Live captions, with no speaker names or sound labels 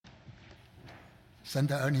神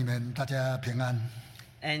的儿女们，大家平安。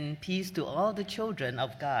 And peace to all the children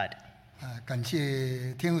of God. 感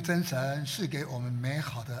谢天父真神赐给我们美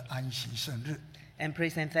好的安息圣日。 And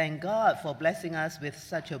praise and thank God for blessing us with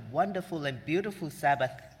such a wonderful and beautiful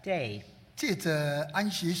Sabbath day. 借着安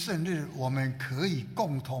息圣日，我们可以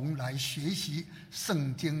共同来学习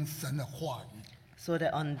圣经神的话语。 So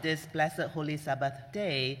that on this blessed holy Sabbath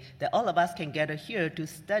day, that all of us can gather here to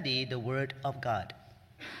study the Word of God.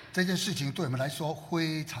 这件事情对我们来说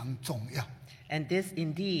非常重要， And this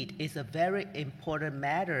indeed is a very important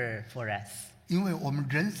matter for us. 因为我们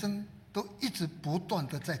人生都一直不断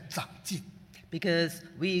的在长进。 Because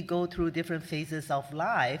we go through different phases of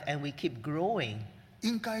life and we keep growing.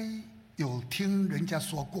 应该有听人家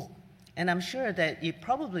说过， And I'm sure that you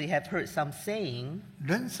probably have heard some saying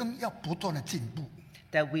人生要不断的进步，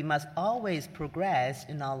 that we must always progress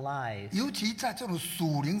in our lives. 尤其在这种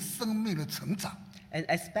属灵生命的成长， And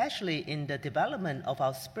especially in the development of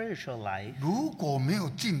our spiritual life. 如果没有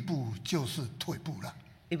进步，就是退步了。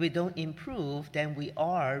 If we don't improve, then we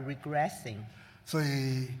are regressing. 所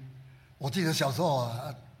以，我记得小时候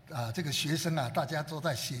这个学生大家都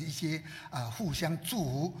在写一些互相祝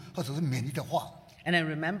福或者是勉励的话。 And I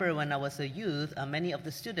remember when I was a youth, many of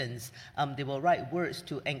the students, they will write words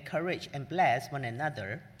to encourage and bless one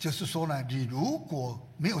another. 就是说呢，你如果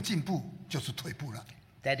没有进步，就是退步了。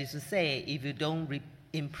 That is to say, if you don't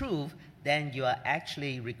improve, then you are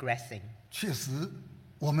actually regressing. 确实，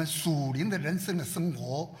我们属灵的人生的生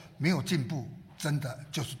活没有进步，真的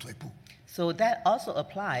就是退步。 So that also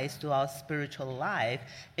applies to our spiritual life.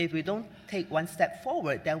 If we don't take one step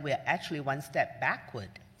forward, then we are actually one step backward.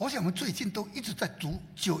 我想我们最近都一直在读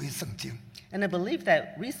旧约圣经， And I believe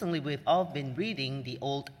that recently we've all been reading the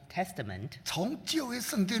Old Testament. 从旧约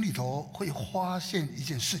圣经里头会发现一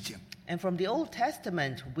件事情， And from the Old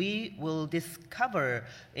Testament, we will discover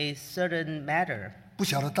a certain matter. 不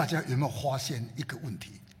晓得大家有没有发现一个问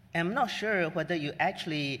题？ And I'm not sure whether you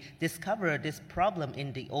actually discover this problem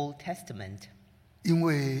in the Old Testament. 因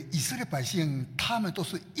为以色列百姓他们都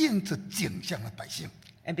是应着景象的百姓，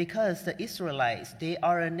 And because the Israelites, they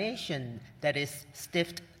are a nation that is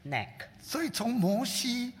stiff-necked. 所以从摩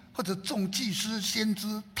西或者众祭司先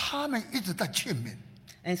知，他们一直在劝勉。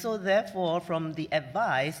 And so therefore, from the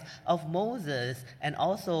advice of Moses and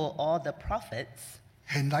also all the prophets,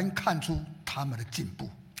 很难看出他们的进步。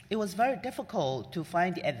 it was very difficult to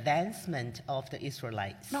find the advancement of the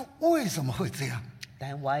Israelites. 那为什么会这样？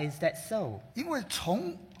 Then why is that so? 因为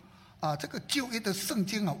从这个旧约的圣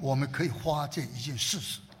经我们可以发现一件事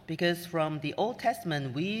实： Because from the Old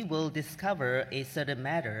Testament, we will discover a certain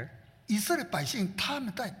matter. 以色列百姓他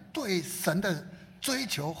们在对神的追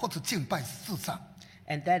求或者敬拜事上，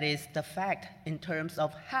 And that is the fact in terms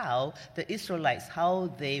of how the Israelites, how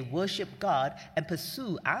they worship God and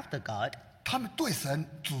pursue after God. 他们对神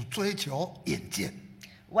只追求眼见，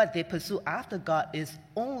 What they pursue after God is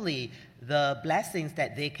only the blessings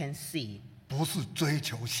that they can see. 不是追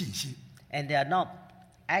求信心。 And they are not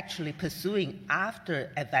actually pursuing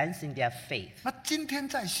after advancing their faith. 那今天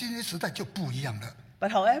在新约时代就不一样了， But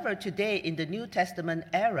however, today in the New Testament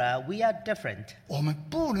era, we are different. 我们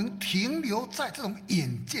不能停留在这种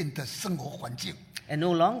眼见的生活环境。 And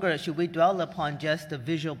no longer should we dwell upon just the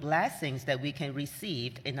visual blessings that we can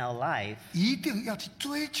receive in our life. 一定要去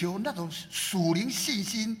追求那种属灵信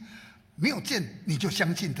心，没有见你就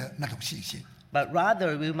相信的那种信心。 But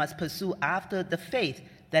rather, we must pursue after the faith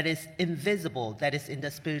that is invisible, that is in the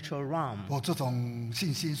spiritual realm. 这种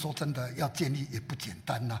信心说真的要建立也不简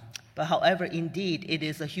单呐。 But however, indeed, it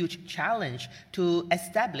is a huge challenge to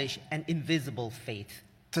establish an invisible faith.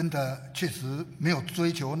 真的确实没有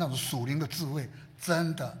追求那种属灵的智慧，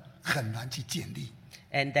真的很难去建立。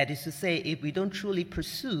 And that is to say, if we don't truly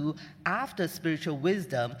pursue after spiritual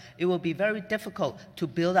wisdom, it will be very difficult to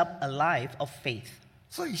build up a life of faith.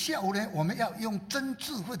 所以下午呢，我们要用真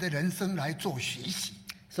智慧的人生来做学习。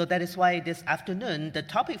 So that is why this afternoon, the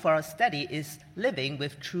topic for our study is living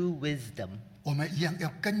with true wisdom. 我们一样要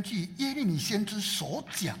根据耶利米先知所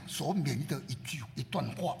讲所勉励的一段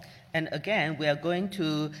话。 And again, we are going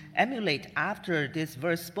to emulate after this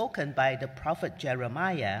verse spoken by the prophet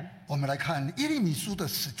Jeremiah. 我们来看耶利米书的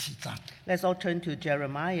17章。 Let's all turn to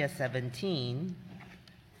Jeremiah 17.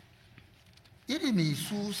 耶利米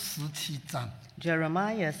书17章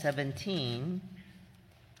Jeremiah 17,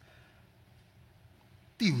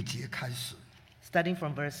 第5节开始， starting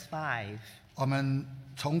from verse 5. 我们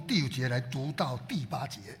从第5节来读到第8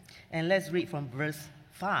节。 And let's read from verse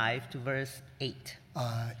 5 to verse 8.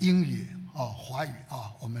 英语华语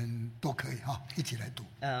我们都可以一起来读。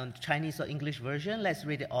Chinese or English version, let's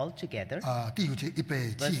read it all together. 第5节预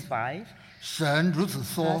备 Verse 起。 5. 神如此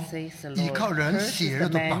说 Thus says the： 倚 Lord, 靠人 Cursed 血 is 热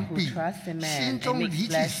the 的 man 膀 who 臂， trusts in man 心 and 中 makes 离弃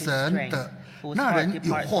flesh his 神 strength, 的 whose 那 heart 人有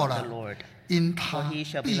departs 祸 from the 了。 Lord. 因 For 他 he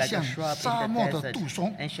shall be 必 like a 像 shrub 沙 in 漠 the 的 desert, 杜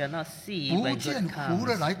松， and shall not see 不 when 见 good 湖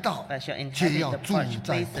的 comes, 来到， but shall 却 inhabit 要 the 住 parched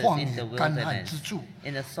在 places 旷 in 野 the 干旱 wilderness, 之处，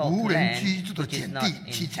 in the salt 无人 land 居住的 which is 碱 not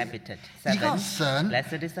地。7节， inhabited. 依靠 7. 神，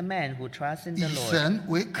 Blessed is the man who trusts in 以 the Lord, 神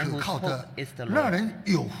为 and 可 whose 靠 hope 的 is the 那 Lord. 人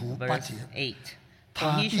有福。8 Verse 节， 8. For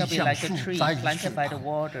他 he 必 shall be 像 like a 树 tree 栽于 planted 水 by the 旁，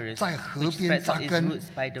 waters, 在河 which 边 spreads 扎 out its 根， roots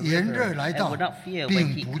by the 炎 river, 热来 and 到 will not fear when 并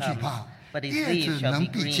he 不惧 comes. 怕， But his 叶 leaves 子 shall 能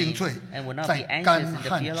be 必青 green, 翠， and will not 在 be anxious 干 in the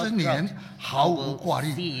旱 field 之 of 年 drought, 毫 nor 无 will 挂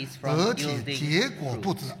虑， cease from 而且 yielding 结果 fruit.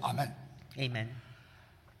 不止。阿门。 Amen.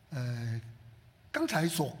 刚才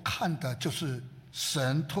所看的就是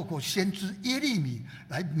神透过先知耶利米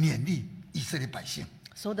来勉励以色列百姓。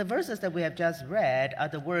 So the verses that we have just read are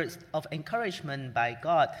the words of encouragement by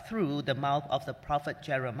God through the mouth of the prophet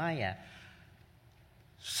Jeremiah.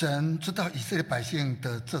 神知道以色列百姓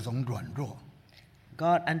的这种软弱，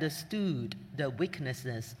 God understood the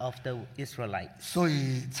weaknesses of the Israelites, 所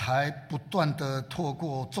以才不断的透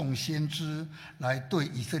过众先知来对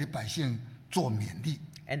以色列百姓做勉励。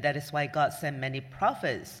 and that is why God sent many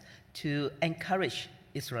prophets to encourage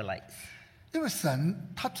Israelites. 因为神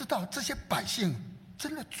他知道这些百姓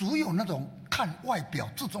真的只有那种看外表、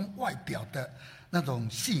注重外表的那种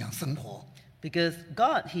信仰生活， Because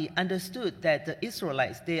God, He understood that the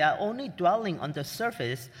Israelites, they are only dwelling on the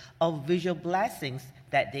surface of visual blessings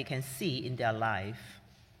that they can see in their life.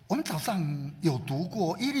 我们早上有读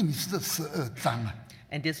过耶利米书的12章啊，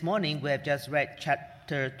 And this morning we have just read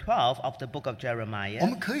chapter 12 of the book of 我 Jeremiah.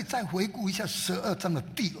 们可以再回顾一下12章的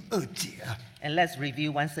第2节啊。 And let's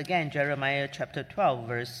review once again Jeremiah chapter 12,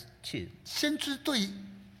 verse 2. 先知对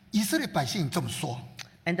以色列百姓这么说，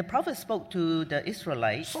 And the prophet spoke to the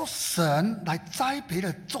Israelites 说神来栽培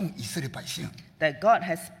了众以色列百姓， that God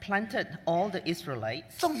has planted all the Israelites.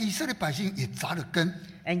 众以色列百姓也扎了根，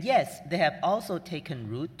 And yes, they have also taken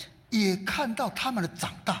root. 也看到他们的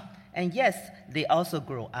长大， And yes, they also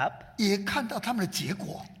grow up. 也看到他们的结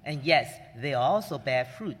果， And yes, they also bear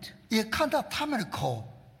fruit. 也看到他们的口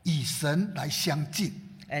与神来相近。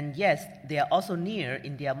 And yes, they are also near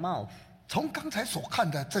in their mouth. 从刚才所看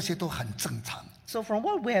的这些都很正常， So from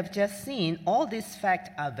what we have just seen, all these facts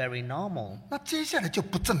are very normal. 那接下来就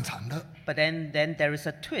不正常了。 But then there is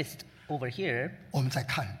a twist over here. 我们再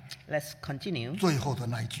看 Let's continue. 最后的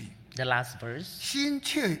那一句： The last verse. 心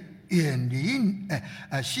却远离，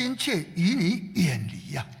心却与你远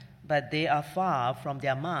离呀、 But they are far from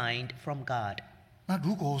their mind from God. 那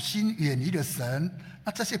如果心远离了神，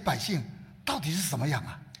那这些百姓到底是什么样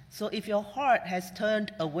啊？ So if your heart has turned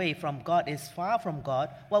away from God, is far from God,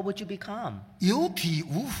 what would you become? 有体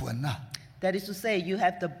无魂呐、 That is to say, you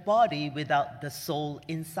have the body without the soul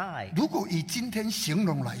inside. 如果以今天形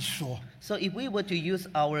容来说， So if we were to use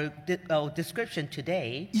our description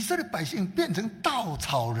today, 以色列百姓变成稻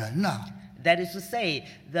草人呐、 that is to say,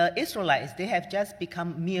 the Israelites, they have just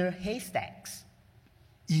become mere haystacks.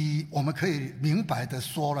 以我们可以明白的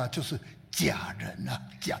说了，就是假人呐、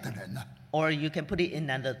假的人呐、 Or you can put it in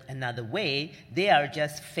another way, they are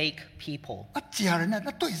just fake people. 那假人呢，那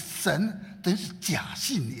对神等于是假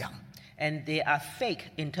信仰。 And they are fake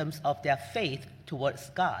in terms of their faith towards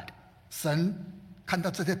God. 神看到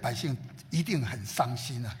这些百姓一定很伤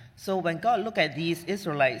心啊！ So when God looked at these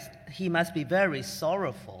Israelites, he must be very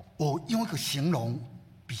sorrowful. 我用一个形容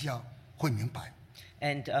比较会明白，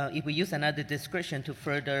 And if we use another description to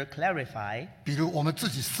further clarify, 比如我们自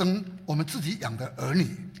己生、我们自己养的儿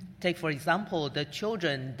女， take for example the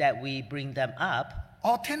children that we bring them up,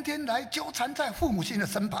 天天来纠缠在父母亲的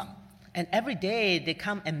身旁， and every day they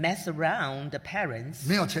come and mess around the parents,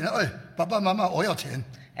 没有钱了，爸爸妈妈我要钱。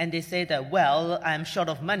 and they say that, well, I'm short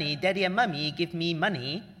of money, daddy and mommy give me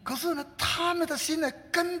money, 可是呢，他们的心呢，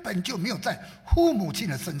根本就没有在父母亲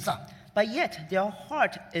的身上， but yet their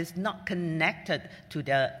heart is not connected to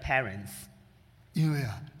their parents. 因为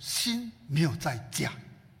心没有在家，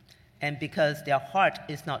 And because their heart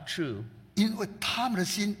is not true, 因为他们的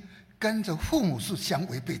心跟着父母是相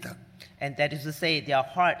违背的。 and that is to say, their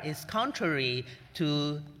heart is contrary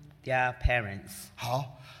to their parents.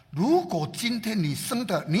 好，如果今天你生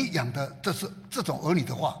的、你养的这种儿女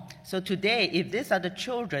的话， So today, if these are the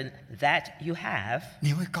children that you have,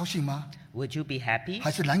 你会高兴吗？ would you be happy 还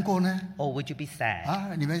是难过呢？ or would you be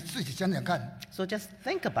sad? 你们自己想想看。 So just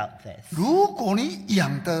think about this. 如果你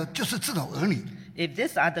养的就是这种儿女， If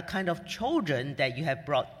these are the kind of children that you have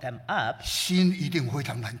brought them up, 心一定非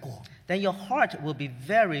常难过， then your heart will be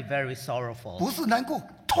very, very sorrowful. 不是难过，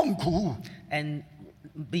痛苦， And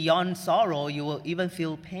beyond sorrow, you will even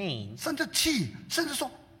feel pain. 甚至气，甚至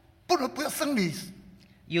说不要生你。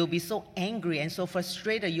 You'll be so angry and so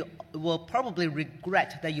frustrated, you will probably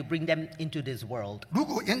regret that you bring them into this world. 如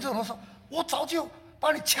果严重的说，我早就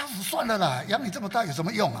把你掐死算了啦，养你这么大有什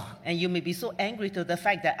么用啊？ And you may be so angry to the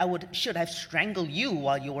fact that should have strangled you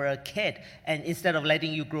while you were a kid, and instead of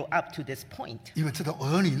letting you grow up to this point. 因为这个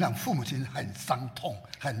儿女让父母亲很伤痛，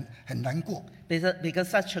很难过。 Because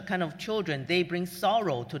such a kind of children, they bring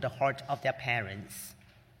sorrow to the heart of their parents.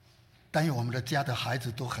 但愿我们的家的孩子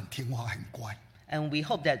都很听话，很乖， And we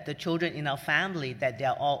hope that the children in our family, that they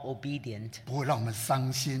are all obedient, 不会让我们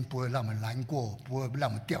伤心，不会让我们难过，不会让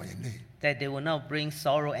我们掉眼泪。 that they will not bring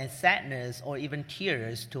sorrow and sadness or even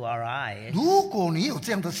tears to our eyes. 如果你有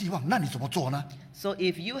这样的希望，那你怎么做呢？ So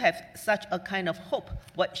if you have such a kind of hope,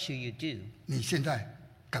 what should you do? 你现在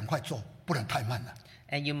赶快做，不能太慢了。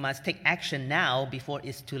 And you must take action now before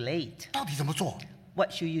it's too late. 到底怎么做？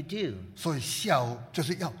 What should you do? 所以下午就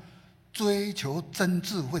是要追求真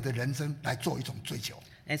智慧的人生来做一种追求。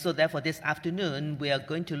 And so therefore this afternoon, we are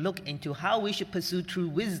going to look into how we should pursue true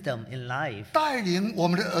wisdom in life. 带领我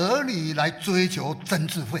们的儿女来追求真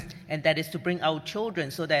智慧。 And that is to bring our children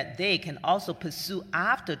so that they can also pursue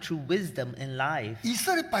after true wisdom in life. 以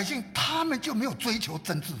色列百姓他们就没有追求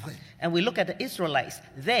真智慧， And we look at the Israelites,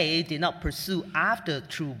 they did not pursue after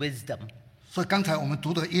true wisdom. 所以刚才我们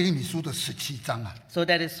读的耶利米书的17章啊， So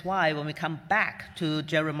that is why when we come back to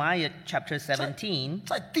Jeremiah chapter 17,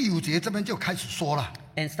 在第5节这边就开始说了，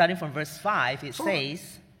 and starting from verse 5, it says,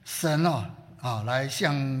 神来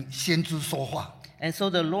向先知说话， And so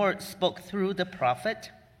the Lord spoke through the prophet,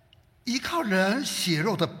 依靠人血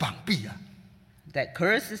肉的膀臂啊， that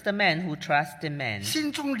cursed is the man who trusts in man,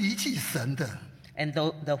 心中离弃神的 and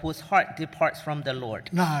whose heart departs from the Lord,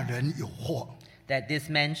 那人有祸。 that this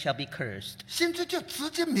man shall be cursed. 先知就直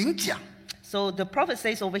接明讲， So the prophet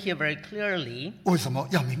says over here very clearly, 为什么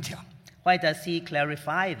要明讲？ why does he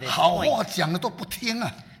clarify this 好话 point? 讲的都不听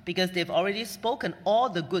啊， Because they've already spoken all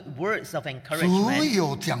the good words of 只 encouragement.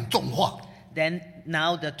 有讲重话。 Then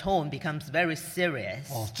now the tone becomes very serious.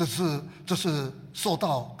 这是受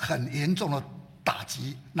到很严重的打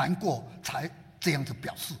击、难过才这样子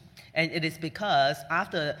表示。 And it is because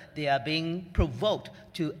after they are being provoked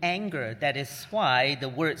to anger, that is why the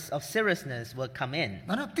words of seriousness will come in.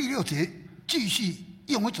 然后第6节继续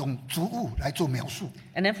用一种植物来做描述，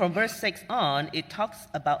 And then from verse 6 on, it talks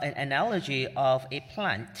about an analogy of a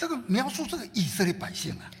plant. 这个描述这个以色列百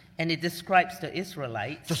姓啊， And it describes the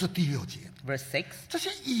Israelites, 这是第6节。 verse 6, 这些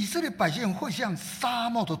以色列百姓会像沙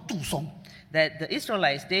漠的杜松。 that the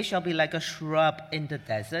Israelites, they shall be like a shrub in the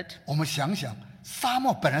desert. 我们想想，沙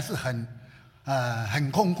漠本来是很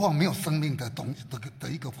空旷、没有生命的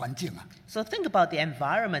一个环境啊。 So think about the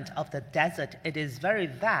environment of the desert. It is very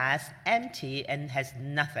vast, empty, and has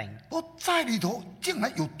nothing. 在里头竟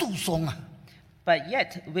然有杜松啊！ But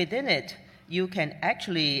yet, within it, you can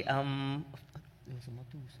actually...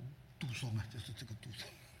 杜松啊，就是这个杜松。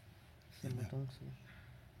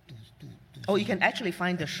 Oh, you can actually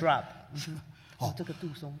find the shrub. 哦，这个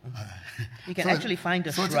杜松. You can 所以 actually find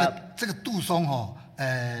the 所以 shrub. 这个杜松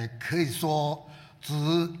可以说只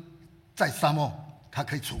在沙漠它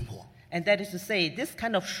可以存活。 And that is to say, this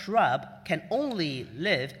kind of shrub can only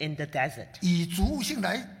live in the desert. 以植物性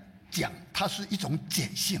来讲，它是一种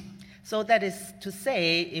碱性。 So that is to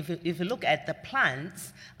say, if you look at the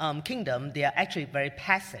plants kingdom, they are actually very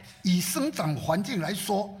passive. 以生长环境来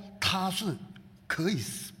说，它是可以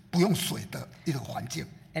不用水的一个环境。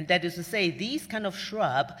 And that is to say, these kind of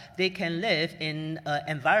shrub, they can live in an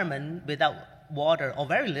environment without water or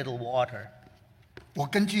very little water. 我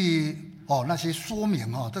根据那些说明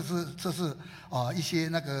这是一些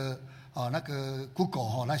那个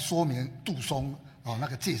Google 来说明杜松那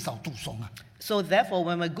个介绍杜松啊。 So therefore,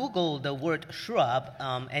 when we Google the word shrub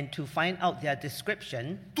and to find out their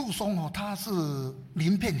description, 杜松它是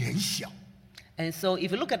鳞片很小。 and so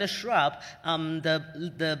if you look at the shrub,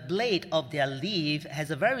 the blade of their leaf has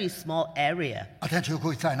a very small area. 它就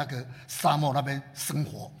会在那个沙漠那边生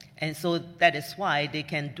活。 And so that is why they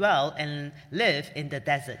can dwell and live in the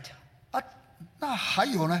desert. 那还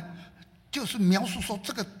有呢，就是描述说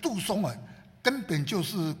这个杜松根本就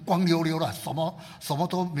是光溜溜了，什么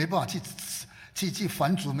都没办法去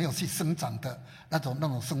繁殖，没有去生长的那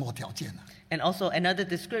种生活条件。 And also another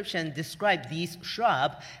description described these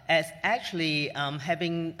shrub as actually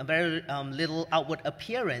having a very little outward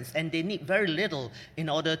appearance, and they need very little in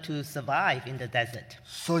order to survive in the desert.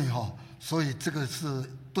 所以这个是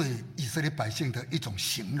对以色列百姓的一种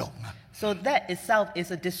形容啊。So that itself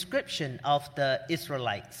is a description of the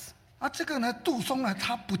Israelites. 这个呢，杜松呢，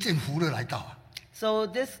他不见福的来到啊。So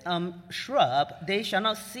this shrub, they shall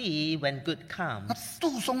not see when good 那 comes.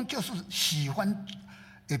 杜松就是喜欢，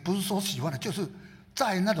也不是说喜欢的，就是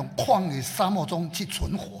在那种旷野沙漠中去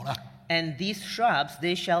存活了。And these shrubs,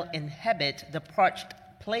 they shall inhabit the parched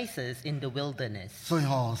places in the wilderness. 所以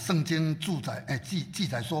圣经记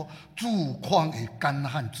载说，住旷野干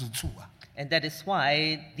旱之处啊。And that is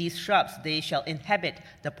why these shrubs, they shall inhabit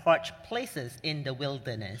the parched places in the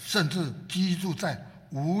wilderness. 甚至居住在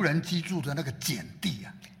无人居住的那个碱地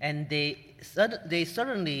啊。And they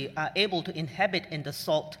certainly are able to inhabit in the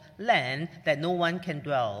salt land that no one can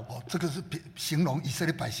dwell. 这个是形容以色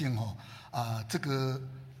列百姓这个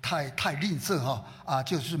太吝啬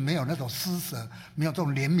就是没有那种施舍，没有这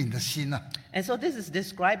种怜悯的心啊。And so this is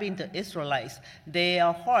describing the Israelites.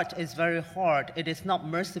 Their heart is very hard. It is not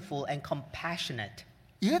merciful and compassionate.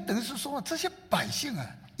 也等于是说，这些百姓啊，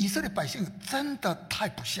以色列百姓真的太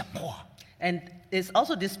不像话。And it's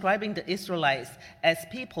also describing the Israelites as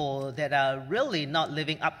people that are really not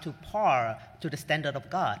living up to par to the standard of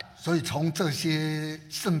God. 所以从这些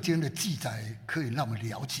圣经的记载，可以让我们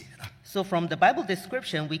了解了。So from the Bible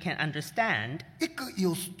description, we can understand 一个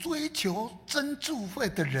有追求真智慧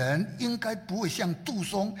的人，应该不会像杜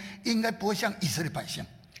松，应该不会像以色列百姓。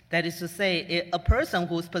that is to say, a person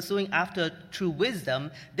who is pursuing after true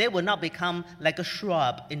wisdom, they will not become like a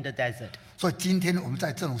shrub in the desert. 所以今天我们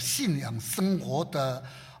在这种信仰生活的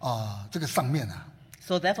这个上面啊，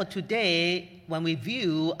 So therefore today, when we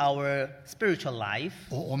view our spiritual life,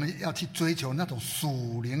 我们要去追求那种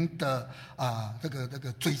属灵的这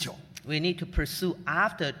个追求。 we need to pursue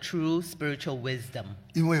after true spiritual wisdom.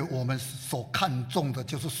 因为我们所看重的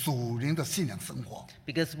就是属灵的信仰生活。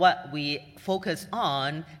 Because what we focus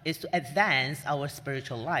on is to advance our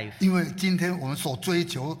spiritual life. 因为今天我们所追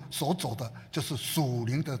求、所走的就是属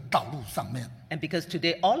灵的道路上面。 And because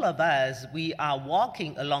today all of us, we are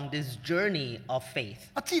walking along this journey of faith.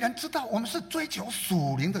 既然知道我们是追求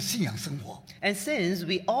属灵的信仰生活， And since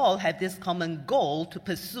we all have this common goal to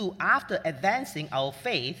pursue after advancing our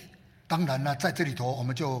faith, 当然了，在这里头我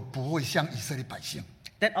们就不会像以色列百姓，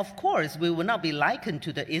 then of course we will not be likened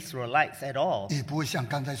to the Israelites at all. 也不会像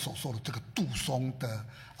刚才所说的这个杜松的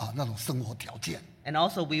那种生活条件。 And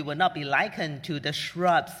also we will not be likened to the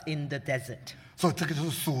shrubs in the desert. 所以这个就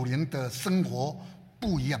是属灵的生活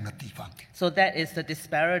不一样的地方。 So that is the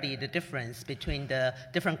disparity, the difference between the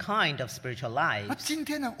different kind of spiritual 那 lives. 今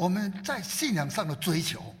天呢，我们在信仰上的追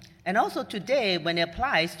求， And also today, when it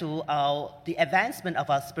applies to the advancement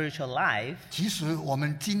of our spiritual life, 其实我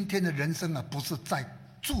们今天的人生不是在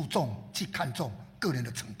注重去看重个人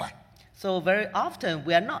的成败， so very often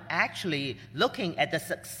we are not actually looking at the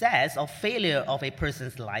success or failure of a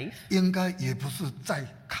person's life, 应该也不是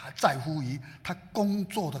在乎于他工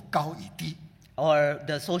作的高与低， or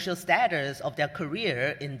the social status of their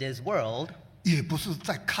career in this world, 也不是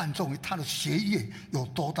在看重于他的学业有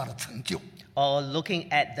多大的成就， or looking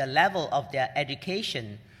at the level of their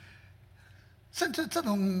education. 甚至这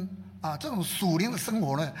种属灵的生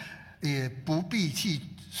活呢，也不必去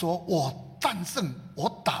说我战胜、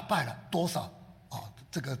我打败了多少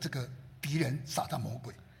这个敌人、撒旦魔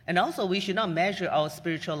鬼。 And also, we should not measure our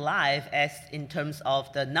spiritual life as in terms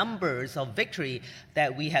of the numbers of victory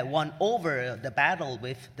that we have won over the battle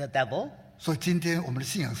with the devil. 所以今天我们的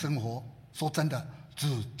信仰生活，说真的，只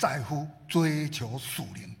在乎追求属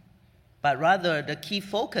灵。 But rather, the key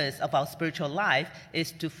focus of our spiritual life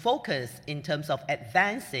is to focus in terms of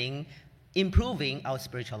advancing, improving our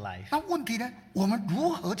spiritual life. 那问题呢？我们如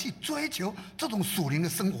何去追求这种属灵的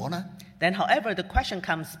生活呢？ Then, however, the question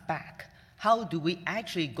comes back. How do we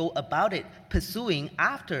actually go about it, pursuing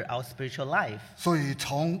after our spiritual life? 所以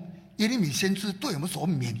从耶利米先知对我们所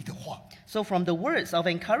勉励的话， So from the words of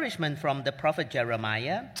encouragement from the prophet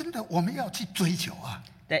Jeremiah, 真的我们要去追求啊！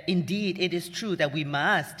 that indeed it is true that we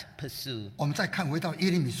must pursue. 我们再看回到耶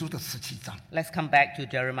利米书的17章， Let's come back to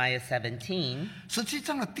Jeremiah 17, 17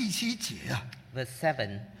章的第7节verse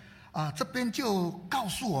 7. 这边就告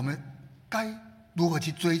诉我们该如何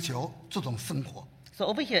去追求这种生活。 So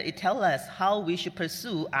over here, it tells us how we should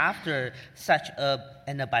pursue after such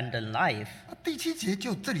an abundant life. 第7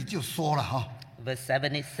节这里就说了Verse 7,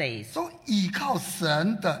 it says, 说倚靠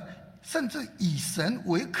神的，甚至以神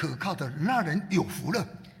为可靠的那人有福了。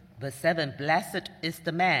 Verse 7, blessed is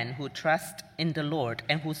the man who trusts in the Lord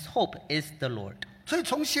and whose hope is the Lord. 所以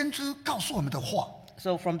从先知告诉我们的话，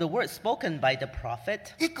 So from the words spoken by the prophet,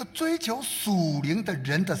 一个追求属灵的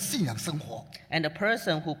人的信仰生活， and a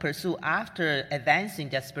person who pursue after advancing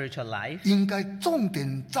their spiritual life, 应该重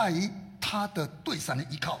点在于他的对神的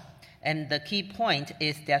依靠。 And the key point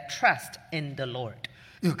is their trust in the Lord.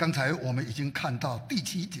 因为刚才我们已经看到第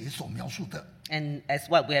7节所描述的， And as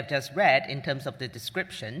what we have just read in terms of the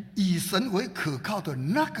description, 以神为可靠的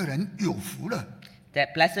那个人有福了。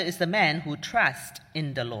 that blessed is the man who trusts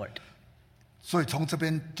in the Lord. 所以从这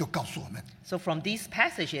边就告诉我们， So from this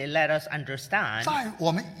passage, it let us understand 在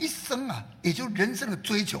我们一生啊，也就人生的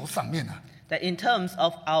追求上面啊， that in terms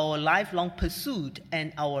of our lifelong pursuit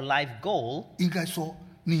and our life goal, 应该说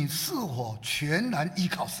你是否全然依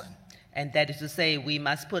靠神？ and that is to say, we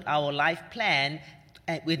must put our life plan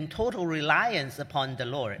with total reliance upon the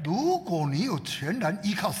Lord. 如果你有全然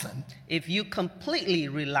依靠神， If you completely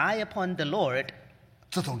rely upon the Lord,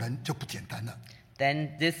 这种人就不简单了。 then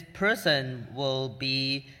this person will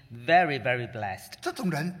be very, very blessed. 这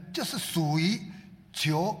种人就是属于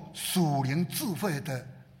求属灵智慧的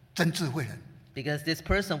真智慧人。 Because this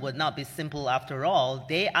person would not be simple after all.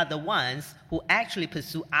 They are the ones who actually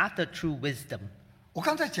pursue after true wisdom. 我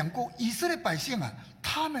刚才讲过，以色列百姓啊，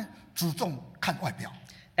他们只重看外表，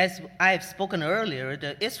 As I've spoken earlier,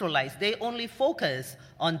 the Israelites, they only focus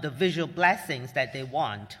on the visual blessings that they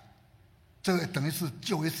want. 这个等于是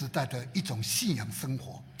旧约时代的一种信仰生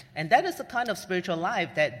活。 And that is the kind of spiritual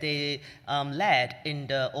life that they led in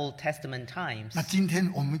the Old Testament times. 那今天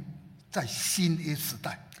我们在新约时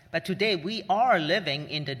代， But today we are living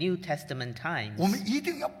in the New Testament times. 我们一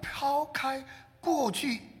定要抛开过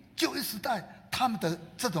去旧约时代他们的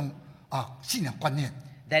这种信仰观念，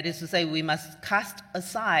 That is to say, we must cast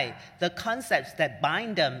aside the concepts that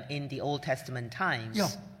bind them in the Old Testament times. 要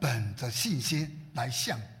本着信心来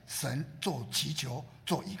向神做祈求、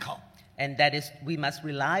做依靠。 And that is, we must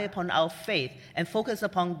rely upon our faith and focus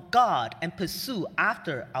upon God and pursue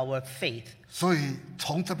after our faith. 所以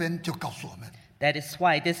从这边就告诉我们， That is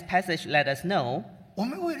why this passage let us know 我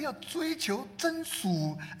们为了要追求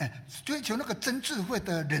追求那个真智慧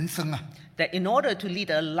的人生啊， that in order to lead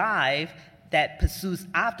a life that pursues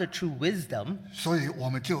after true wisdom, 所以我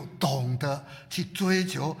们就懂得去追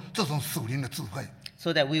求这种属灵的智慧。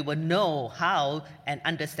 so that we will know how and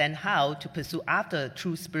understand how to pursue after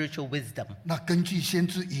true spiritual wisdom. 那根据先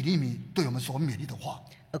知以利米对我们所勉励的话，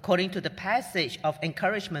 According to the passage of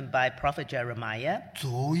encouragement by Prophet Jeremiah,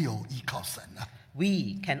 足有依靠神啊。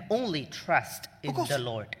 we can only trust 不 in 过 the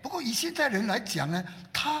Lord. 不过以现在人来讲呢，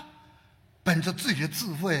他本着自己的智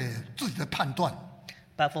慧、自己的判断，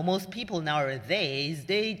 But for most people nowadays,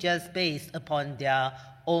 they just based upon their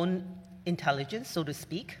own intelligence, so to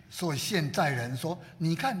speak. 所以现在人说：“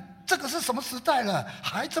你看这个是什么时代了，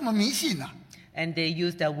还这么迷信啊 And they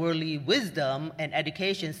use their worldly wisdom and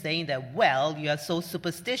education saying that, well, you are so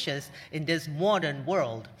superstitious in this modern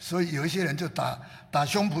world.？” 所以有一些人就打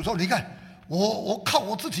胸脯说：“你看，我靠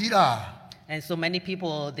我自己啦。” And so many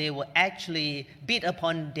people, they will actually beat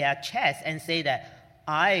upon their chest and say that,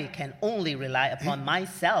 I can only rely upon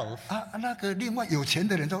myself. 那个另外有钱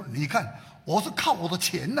的人说：“你看，我是靠我的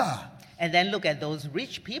钱呐。” And then look at those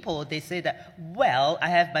rich people, they say that, well, I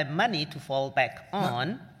have my money to fall back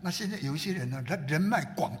on. 那现在有一些人呢，他人脉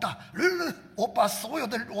广大，我把所有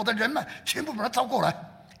的我的人脉全部把它招过来。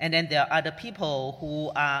 And then there are other people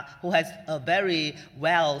who has a very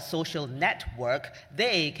well social network.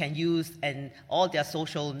 They can use all their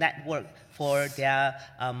social network for their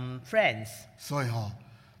friends. 所以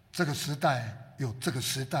这个时代有这个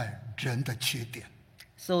时代人的缺点。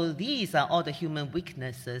 So these are all the human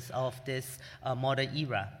weaknesses of this modern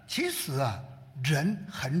era. 其实人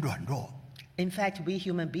很软弱， In fact, we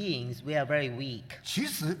human beings, we are very weak. 其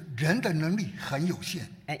实人的能力很有限，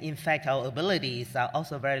 And in fact, our abilities are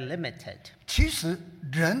also very limited. 其实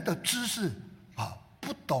人的知识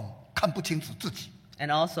不懂，看不清楚自己。 And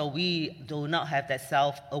also, we do not have that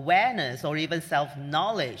self-awareness or even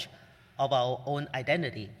self-knowledge of our own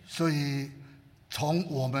identity. 所以从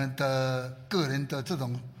我们的个人的这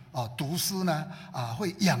种读书呢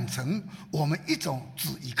会养成我们一种只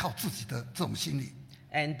依靠自己的这种心理。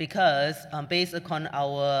 And because based upon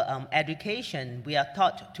our education, we are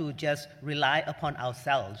taught to just rely upon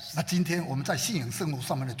ourselves. 那今天我们在信仰生活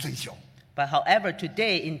上面的追求， But however,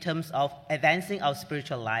 today, in terms of advancing our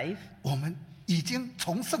spiritual life, 我们已经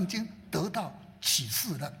从圣经得到启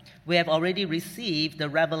示了， we have already received the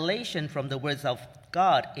revelation from the words of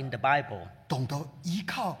God in the Bible. 懂得依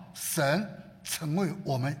靠神成为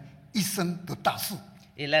我们一生的大事。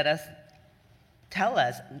 It let us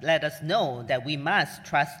know that we must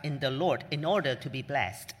trust in the Lord in order to be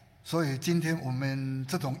blessed. 所以今天我们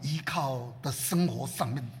这种依靠的生活上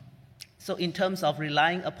面 So in terms of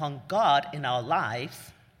relying upon God in our lives,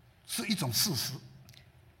 是一种事实，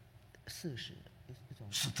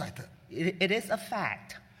实在的。 it is a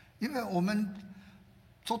fact. 因为我们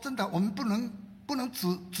说真的，我们不能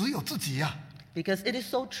只有自己呀、Because it is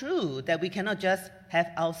so true that we cannot just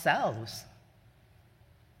have ourselves.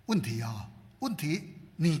 问题，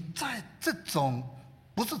你在这种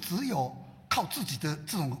不是只有靠自己的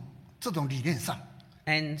这种理念上，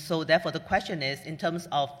 And so therefore the question is, in terms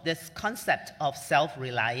of this concept of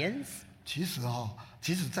self-reliance, 其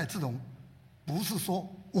实在这种不是说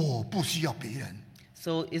我不需要别人，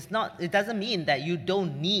 so it doesn't mean that you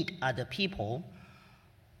don't need other people.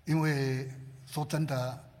 因为说真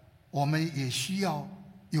的，我们也需要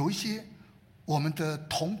有一些我们的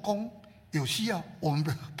同工，有需要我们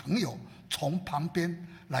的朋友从旁边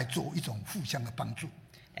来做一种互相的帮助。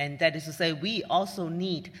 And that is to say, we also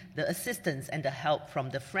need the assistance and the help from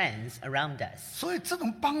the friends around us. 所以这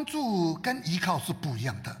种帮助跟依靠是不一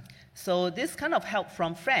样的。 So this kind of help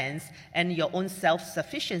from friends and your own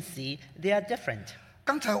self-sufficiency, they are different.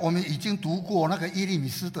 刚才我们已经读过那个耶利米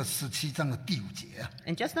书的17章的第5节啊，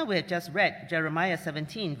 And just now we have just read Jeremiah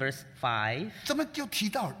 17 verse 5. 这边就提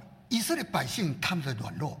到以色列百姓他们的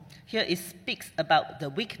软弱， Here it speaks about the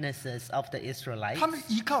weaknesses of the Israelites. 他们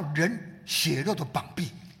依靠人血肉的膀臂。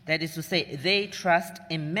 That is to say, they trust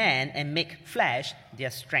in man and make flesh their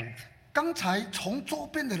strength. 刚才从周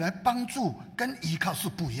边的人来帮助跟依靠是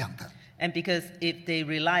不一样的。 And because if they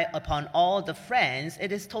rely upon all the friends,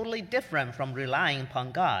 it is totally different from relying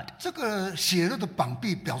upon God. 这个血肉的膀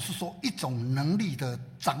臂表示说一种能力的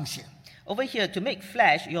彰显。 Over here, to make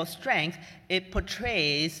flesh your strength, it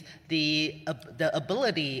portrays the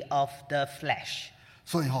ability of the flesh.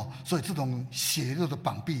 所以这种血肉的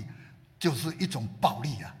膀臂就是一种暴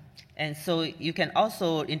力啊。 And so you can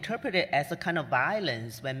also interpret it as a kind of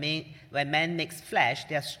violence when man makes flesh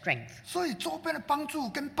their strength. 所以周边的帮助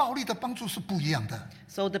跟暴力的帮助是不一样的。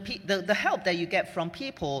 So the help that you get from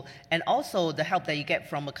people and also the help that you get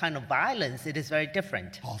from a kind of violence, it is very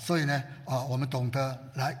different. 所以呢，我们懂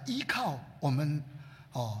得来依靠我们，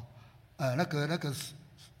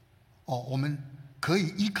我们可以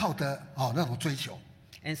依靠的那种追求。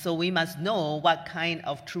 And so we must know what kind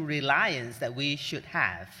of true reliance that we should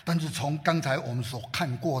have. 但是从刚才我们所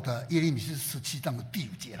看过的耶利米书17章的第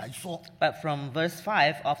5节来说， But from verse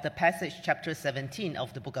 5 of the passage chapter 17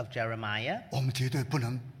 of the book of Jeremiah, 我们绝对不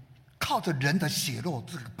能靠着人的血肉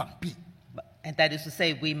这个膀臂， and that is to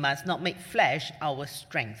say, we must not make flesh our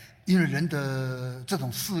strength. 因为人的这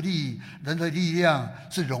种势力、人的力量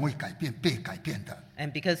是容易被改变的，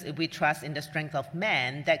 And because if we trust in the strength of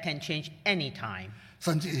man, that can change any time.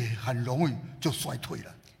 甚至也很容易就衰退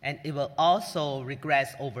了。 And it will also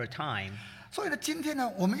regress over time. 所以呢，今天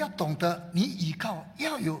呢，我们要懂得，你依靠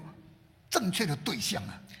要有正确的对象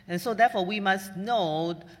啊。 And so therefore we must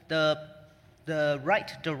know the right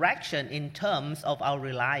direction in terms of our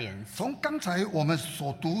reliance. 从刚才我们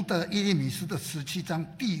所读的耶利米书的17章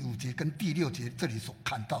第5节跟第6节这里所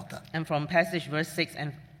看到的， And from passage verse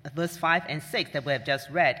 5 and 6 that we have just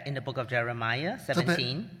read in the book of Jeremiah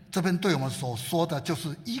 17. 这边对我们所说的就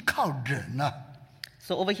是依靠人啊。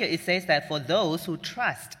 So over here it says that for those who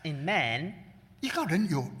trust in man, 依靠人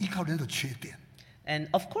有依靠人的缺点， and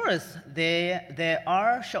of course there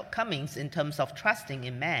are shortcomings in terms of trusting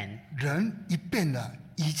in man. 人一变了，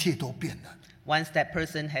一切都变了， Once that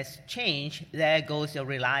person has changed, there goes your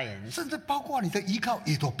reliance. 甚至包括你的依靠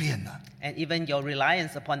也都变了， And even your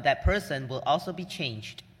reliance upon that person will also be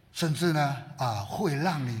changed. 甚至呢会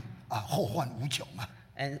让你后患无穷啊。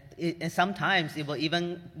 And sometimes it will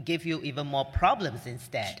even give you even more problems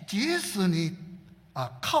instead. 即使你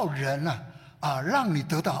靠人让你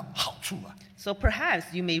得到好处啊， So perhaps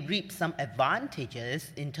you may reap some advantages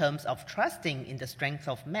in terms of trusting in the strength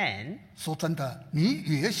of man. 说真的，你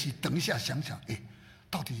也许等一下想想，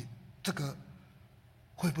到底这个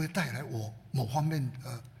会不会带来我某方面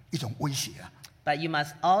一种威胁啊？ But you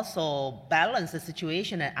must also balance the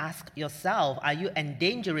situation and ask yourself, are you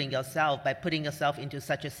endangering yourself by putting yourself into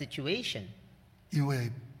such a situation? 因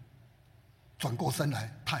为转过身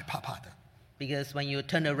来太怕的， Because when you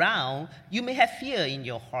turn around, you may have fear in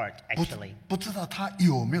your heart, 不 actually. 不知道他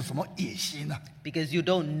有没有什么野心啊？ Because you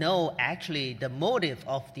don't know actually the motive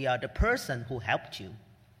of the other person who helped you.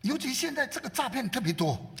 尤其现在这个诈骗特别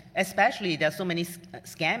多， Especially there's so many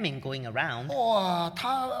scamming going around. 哇，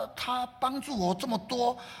他帮助我这么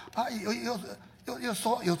多，又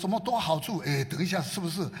说有这么多好处，等一下是不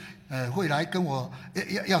是会来跟我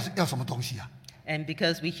要什么东西啊？ And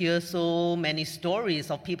because we hear so many stories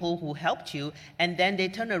of people who helped you, and then they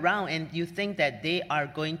turn around and you think that they are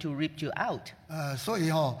going to rip you out. 所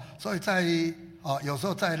以在有时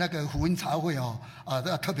候在那个福音茶会要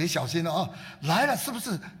特别小心来了是不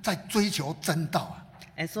是在追求真道啊？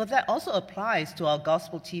 And so that also applies to our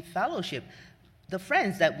gospel tea fellowship. the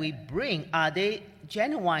friends that we bring, are they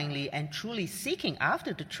genuinely and truly seeking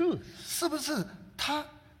after the truth? 是不是他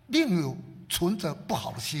另有存着不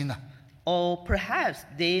好的心呢、 Or perhaps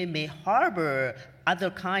they may harbor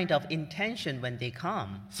other kind of intention when they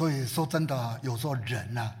come. 所以说真的，有时候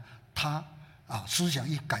人呢、他思想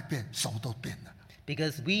一改变，什么都变了。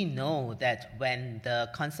 Because we know that when the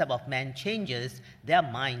concept of man changes, their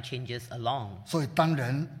mind changes along. 所以当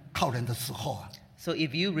人靠人的时候啊， So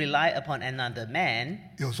if you rely upon another man,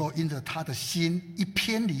 有时候因着他的心一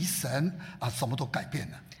偏离神什么都改变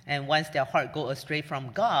了。 and once their heart go astray from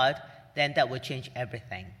God, then that will change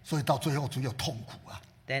everything. 所以到最后只有痛苦啊。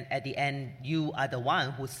 Then at the end, you are the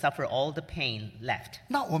one who suffer all the pain left.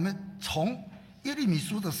 那我们从耶利米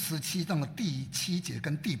书的17章的第7节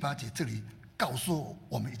跟第8节这里告诉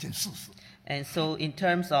我们一件事实。 And so in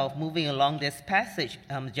terms of moving along this passage,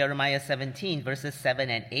 Jeremiah 17, verses 7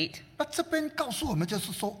 and 8, 那这边告诉我们就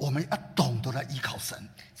是说，我们要懂得来依靠神，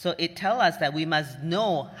 so it tells us that we must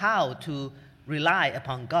know how to rely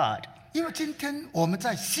upon God. 因为今天我们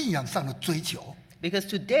在信仰上的追求， Because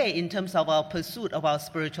today, in terms of our pursuit of our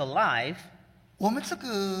spiritual life, 我们这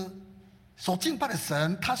个所敬拜的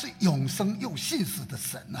神，他是永生又信实的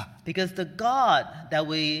神啊。 because the God that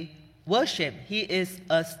we worship, He is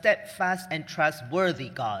a steadfast and trustworthy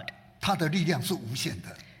God. 他的力量是无限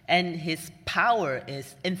的， And His power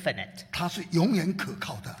is infinite. 他是永远可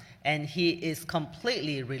靠的。 And He is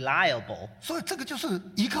completely reliable. 所以这个就是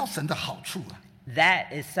依靠神的好处啊。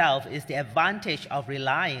 That itself is the advantage of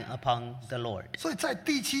relying upon the Lord. 所以在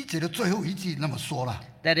第7节的最后一句那么说了，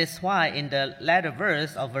 That is why in the latter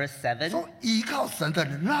verse of verse 7, 说依靠神的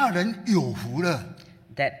人，那人有福了。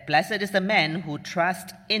 that blessed is the man who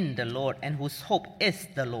trusts in the Lord and whose hope is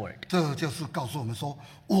the Lord. 这就是告诉我们说，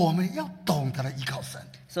我们要懂得来依靠神。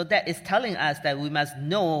 So that is telling us that we must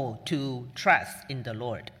know to trust in the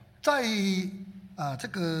Lord. 在这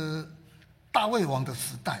个大卫王的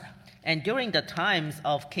时代啊， And during the times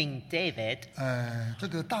of King David, 这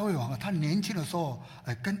个大卫王啊，他年轻的时候，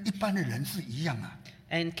跟一般的人是一样啊。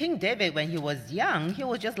 and King David, when he was young, he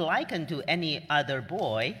was just likened to any other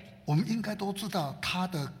boy. 我们应该都知道他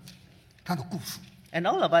的故事。 And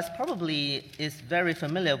all of us probably is very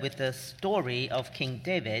familiar with the story of King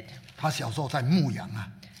David. 他小时候在牧羊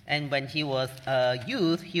啊， And when he was a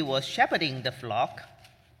youth, he was shepherding the flock.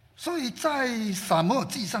 所以在撒母耳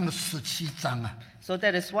记上的17章啊， So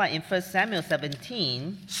that is why in 1 Samuel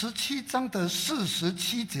 17, 17章的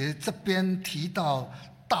47节这边提到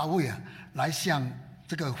大卫啊，来向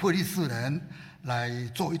这个非利士人来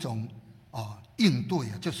做一种应对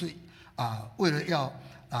啊，就是为了要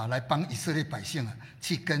来帮以色列百姓啊，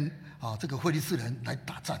去跟这个非利士人来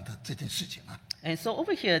打仗的这件事情啊。 and so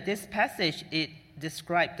over here, this passage, it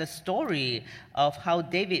described the story of how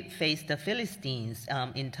David faced the Philistines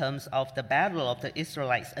in terms of the battle of the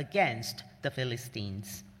Israelites against the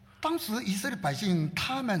Philistines. 当时以色列百姓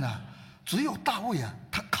他们啊，只有大卫啊，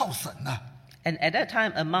他靠神啊。 And at that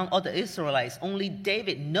time, among all the Israelites, only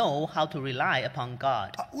David know how to rely upon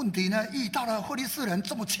God. 问题呢，遇到了非利士人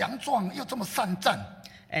这么强壮又这么善战，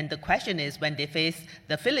 And the question is, when they face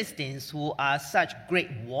the Philistines, who are such great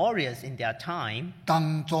warriors in their time,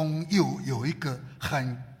 当中又有一个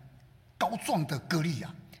很高壮的歌利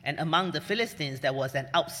亚， and among the Philistines, there was an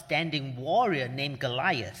outstanding warrior named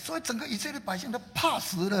Goliath. 所以整个以色列百姓都怕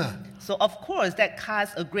死了。 So of course, that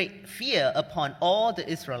casts a great fear upon all the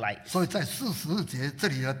Israelites. 所以在42节这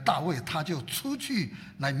里的大卫他就出去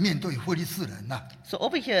来面对非利士人呐、 So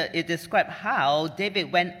over here, it describes how David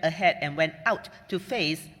went ahead and went out to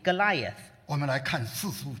face Goliath. 我们来看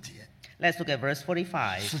45节， Let's look at verse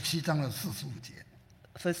 45. 17章的45节。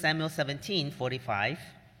 1 Samuel 17:45.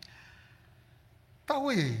 大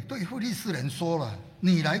卫对非利士人说了：“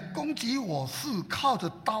你来攻击我是靠着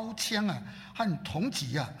刀枪啊和铜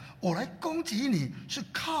戟啊，我来攻击你是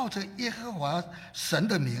靠着耶和华神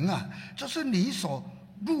的名啊，就是你所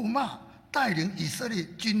辱骂带领以色列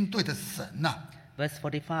军队的神呐、Verse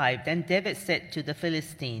 45, Then David said to the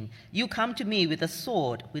Philistine, You come to me with a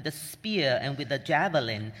sword, with a spear, and with a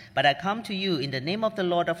javelin, but I come to you in the name of the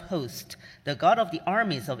Lord of hosts, the God of the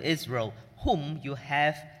armies of Israel, whom you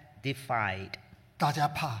have defied. 大家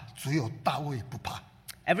怕，只有大卫不怕。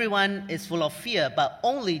 Everyone is full of fear, but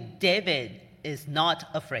only David is not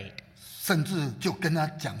afraid. 甚至就跟他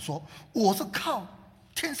讲说：“我是靠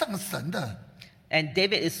天上的神的。” And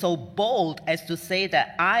David is so bold as to say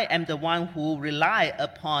that I am the one who rely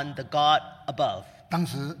upon the God above. 当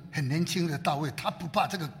时很年轻的大卫，他不怕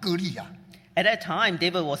这个歌利亚， At that time,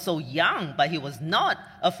 David was so young, but he was not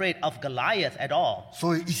afraid of Goliath at all.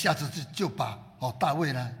 所以一下子就把大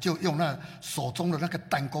卫呢，就用那手中的那个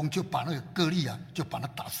弹弓，就把那个歌利亚就把他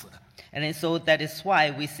打死了。And so that is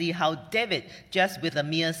why we see how David, just with a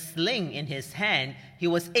mere sling in his hand, he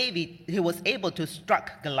was able to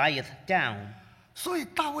struck Goliath down. 所以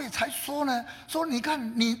大卫才说呢，说你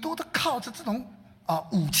看你都靠着这种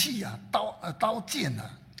武器啊，刀剑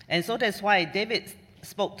啊。And so that's why David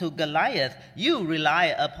spoke to Goliath, you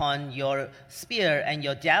rely upon your spear and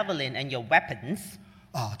your javelin and your weapons.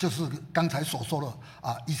 就是刚才所说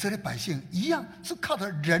的以色列百姓一样是靠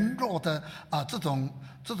着人肉的这种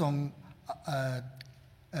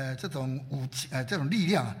武器这种力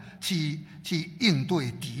量去应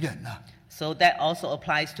对敌人啊。So that also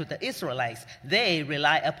applies to the Israelites. They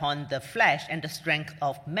rely upon the flesh and the strength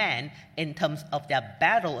of man in terms of their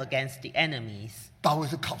battle against the enemies. 大卫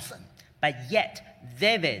是靠神， But yet,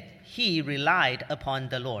 David, he relied upon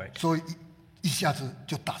the Lord. 所以一下子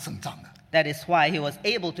就打胜仗了。 That is why he was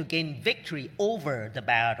able to gain victory over the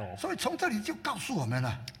battle. 所以从这里就告诉我们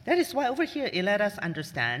了， That is why over here it let us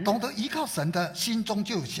understand 懂得依靠神的心中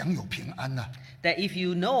就享有平安了。 that if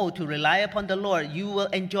you know to rely upon the Lord, you will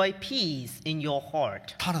enjoy peace in your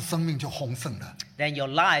heart. 他的生命就丰盛了， Then your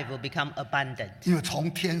life will become abundant 因为从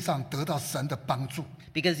天上得到神的帮助，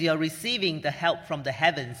 because you are receiving the help from the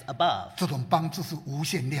heavens above. 这种帮助是无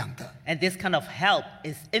限量的， And this kind of help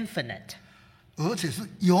is infinite 而且是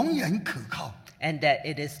永远可靠， and that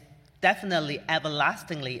it is definitely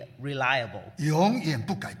everlastingly reliable 永远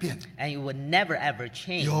不改变， and you will never ever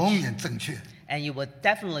change 永远正确。 and you will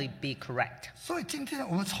definitely be correct. 所以今天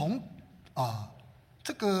我们从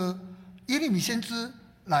这个耶利米先知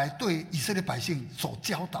来对以色列百姓所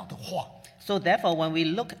教导的话， So therefore, when we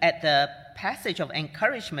look at the passage of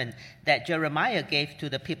encouragement that Jeremiah gave to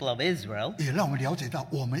the people of Israel, 也让我们了解到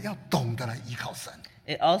我们要懂得来依靠神。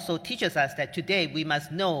 it also teaches us that today we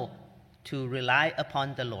must know to rely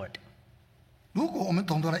upon the Lord. 如果我们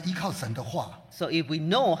懂得来依靠神的话， So if we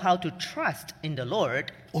know how to trust in the Lord,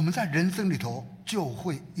 我们在人生里头就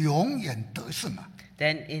会永远得胜啊！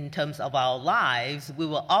 then in terms of our lives, we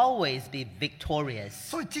will always be victorious.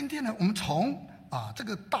 所以今天呢，我们从这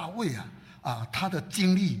个大卫他的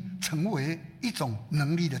经历成为一种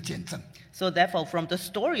能力的见证。 So therefore, from the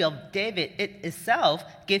story of David, it itself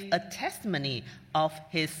gives a testimony of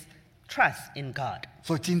his trust in God.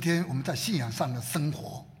 所以今天我们在信仰上的生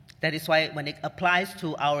活， That is why when it applies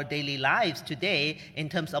to our daily lives today, in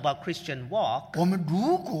terms of our Christian walk, 我们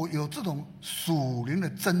如果有这种属灵的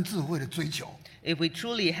真智慧的追求， if we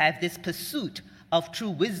truly have this pursuit of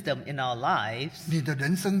true wisdom in our lives, 你的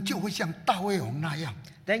人生就会像大卫王那样，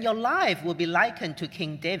 then your life will be likened to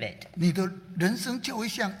King David. 你的人生就会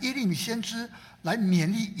像耶利米先知来勉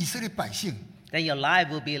励以色列百姓， Then your life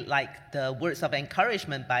will be like the words of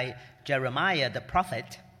encouragement by Jeremiah the prophet.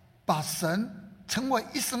 把神成为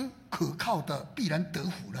一生可靠的，必然得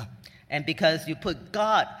福了。 And because you put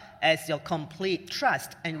God as your complete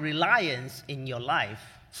trust and reliance in your life.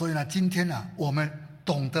 所以呢，今天呢，我们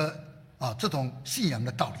懂得这种信仰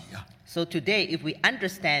的道理啊， So today, if we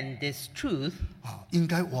understand this truth, 应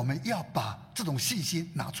该我们要把这种信心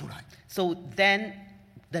拿出来。 so then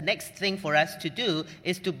the next thing for us to do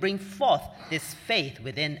is to bring forth this faith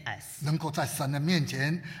within us. 能够在神的面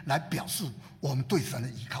前来表示我们对神的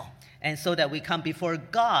依靠。 And so that we come before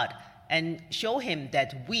God and show him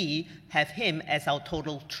that we have him as our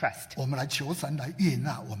total trust. 我们来求神来悦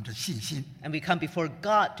纳我们的信心， And we come before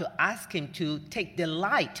God to ask him to take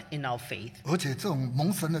delight in our faith. 而且这种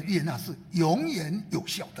蒙神的悦纳是永远有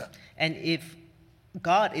效的。 And if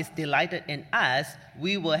God is delighted in us,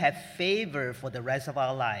 we will have favor for the rest of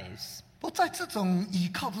our lives. 不在这种依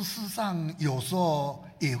靠的事上，有时候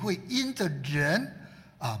也会因着人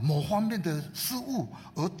某方面的失误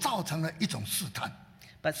而造成了一种试探、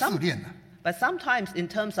 But 试炼啊。 But sometimes, in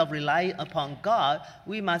terms of relying upon God,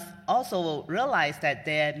 we must also realize that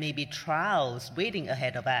there may be trials waiting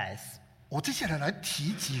ahead of us. 我接下来来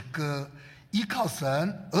提几个依靠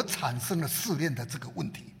神而产生了试炼的这个问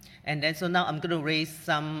题。 And then, so now I'm going to raise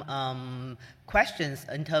some questions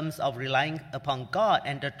in terms of relying upon God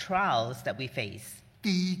and the trials that we face.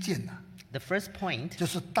 第一件呢， The first point, 就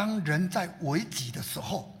是当人在危急的时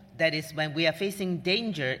候， that is when we are facing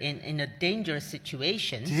danger in a dangerous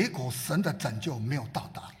situation, 结果神的拯救没有到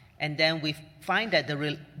达， and then we find that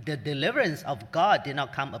the deliverance of God did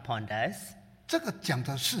not come upon us. 这个讲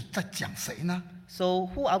的是在讲谁呢？ So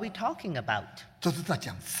who are we talking about? 就是在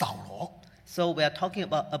讲扫罗。 So we are talking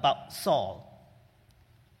about Saul.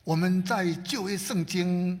 我们在旧约圣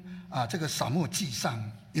经这个撒母耳记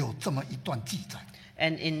上有这么一段记载，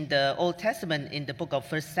 And in the Old Testament, in the book of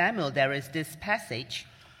 1 Samuel, there is this passage,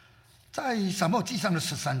 在撒母耳记上的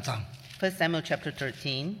13章， 1 Samuel chapter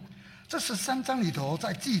 13. 这13章里头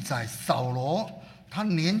在记载扫罗他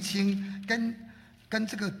年轻跟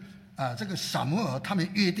这个这个撒母耳他们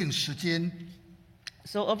约定时间。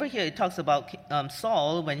So over here it talks about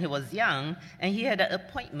Saul when he was young, and he had an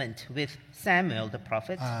appointment with Samuel the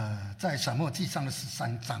prophet. 在撒母耳记上的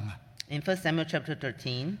13章啊。In 1 Samuel chapter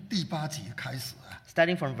 13, 第8节开始啊。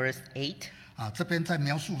starting from verse 8. 这边在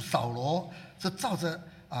描述扫罗是照着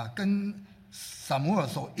跟撒母耳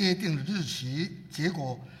所约定的日期，结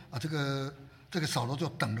果这个扫罗就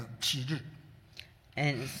等了7日。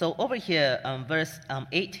And so over here, verse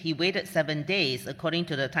 8, he waited 7 days according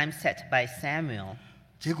to the time set by Samuel.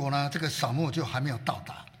 结果呢，这个撒母耳就还没有到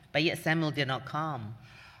达。But yet Samuel did not come.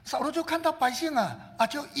 扫罗就看到百姓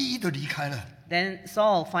就一一的离开了。Then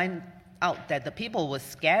Saul find out that the people were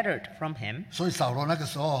scattered from him. 所以扫罗那个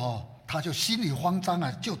时候他就心里慌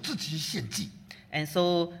张就自己献祭。And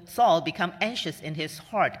so Saul became anxious in his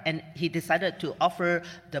heart, and he decided to offer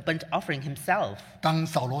the burnt offering himself. 当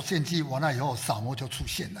扫罗献祭完了以后，撒母耳就出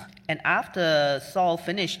现了。And after Saul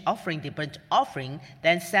finished offering the burnt offering,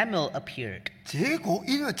 then Samuel appeared. 结果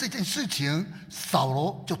因为这件事情，扫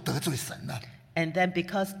罗就得罪神了。And then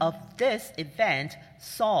because of this event,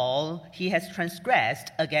 Saul, he has transgressed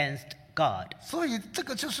against God. 所以这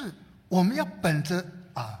个就是我们要本着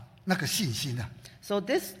那个信心啊。So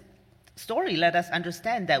this story let us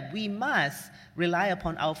understand that we must rely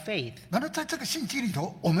upon our faith. 然后在这个信心里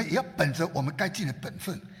头，我们也要本着我们该尽的本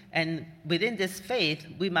分。And within this faith,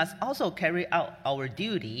 we must also carry out our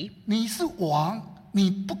duty. 你是王，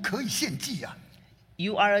你不可以献祭啊。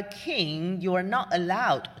You are a king, you are not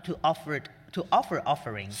allowed to offer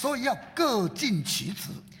offerings. 所以要各尽其职。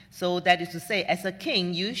So that is to say, as a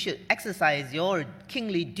king, you should exercise your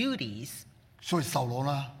kingly duties. 所以扫罗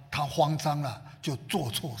呢，他慌张了，就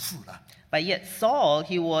做错事了。But yet Saul,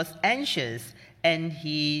 he was anxious and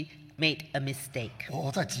he made a mistake.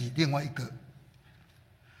 我再举另外一个，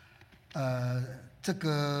这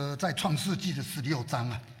个在创世纪的16章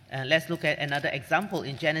啊。Let's look at another example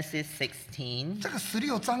in Genesis 16. 这个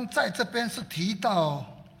16章在这边是提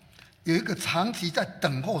到有一个长期在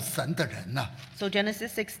等候神的人呐。So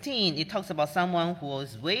Genesis 16, it talks about someone who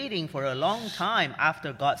was waiting for a long time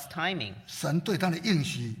after God's timing. 神对他的应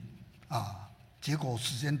许结果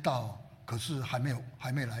时间到，可是还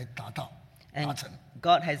没来达成。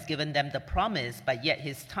God has given them the promise, but yet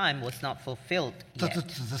his time was not fulfilled 这 yet. 是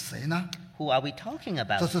指着谁呢？ Who are we talking 这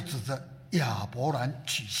about? 是指着亚伯兰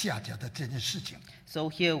娶夏甲的这件事情。So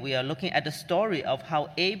here we are looking at the story of how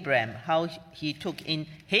how he took in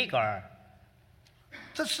Hagar.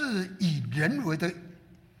 这是以人为的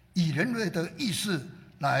意思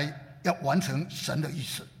来要完成神的意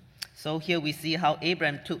思。So here we see how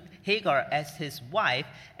Abraham took Hagar as his wife,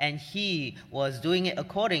 and he was doing it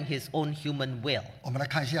according his own human will. 我们来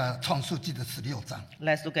看一下创世纪的16章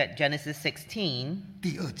Let's look at Genesis 16,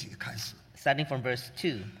 第2节开始。 starting from verse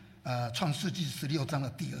 2. 创世纪16章的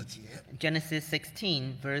第2节。Genesis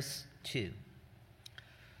 16, verse 2.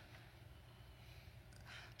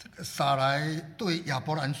 这个撒来对亚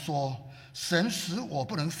伯兰说：“神使我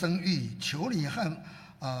不能生育，求你和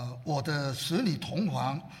我的使女同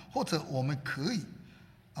房，或者我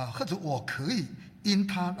可以因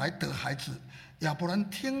他来得孩子。”亚伯兰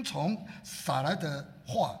听从撒来的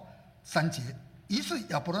话，3节。于是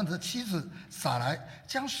亚伯兰的妻子撒来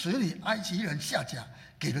将使女埃及人夏甲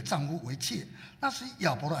给了丈夫为妾。那时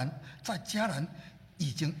亚伯兰在迦南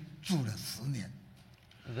已经住了10年。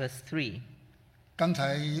Verse 3. 刚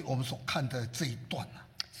才我们所看的这一段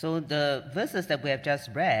So the verses that we have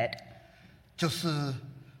just read 就是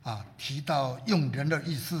提到用人的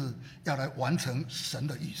意思要来完成神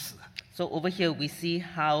的意思。 So over here we see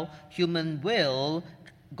how human will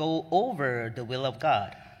go over the will of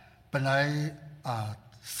God. 本来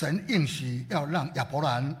神应许要让亚伯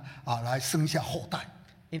兰来生下后代。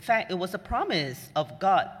 In fact, it was a promise of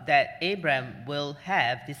God that Abraham will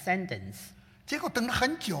have descendants. 结果等了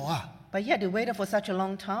很久But yet they waited for such a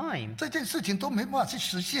long time. 这件事情都没办法去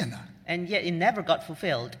实现And yet it never got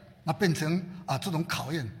fulfilled. 那变成这种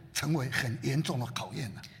考验成为很严重的考验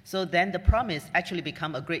了。 So then the promise actually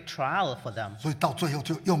became a great trial for them. 所以到最后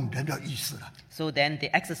就用人的意思了。 So then they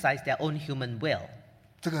exercised their own human will.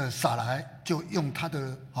 这个撒来就用他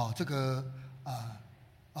的这个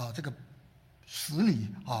使女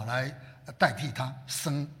来代替他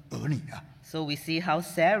生儿女So we see how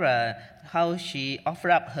Sarah, how she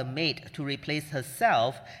offered up her maid to replace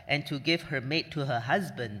herself and to give her maid to her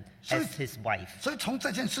husband as his wife. 所以从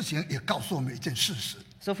这件事情也告诉我们一件事实。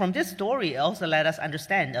 So from this story, it also let us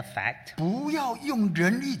understand a fact. 不要用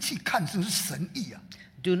人意去看成是神意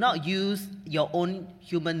Do not use your own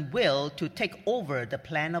human will to take over the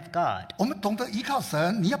plan of God. 我们懂得依靠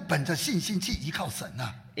神，你要本着信心去依靠神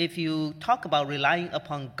啊， If you talk about relying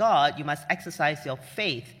upon God, you must exercise your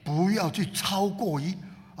faith. 不要去超过于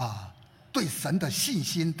对神的信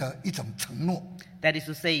心的一种承诺。 That is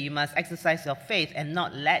to say, you must exercise your faith and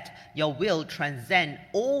not let your will transcend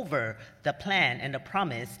over the plan and the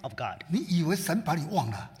promise of God. 你以为神把你忘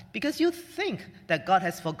了， Because you think that God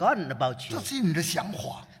has forgotten about 这 you. 是你的想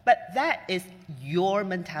法， But that is your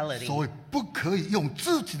mentality. 所以不可以用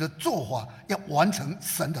自己的做法要完成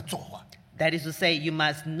神的做法。 That is to say, you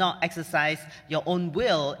must not exercise your own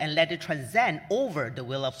will and let it transcend over the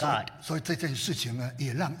will of 所以 God. 所以这件事情呢，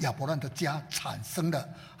也让亚伯兰的家产生了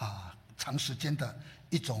长时间的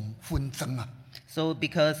一种纷争啊。 So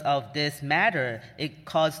because of this matter, it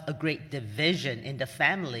caused a great division in the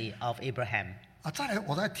family of Abraham. 再来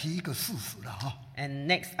我再提一个事实了哈， And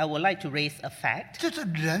next, I would like to raise a fact 就是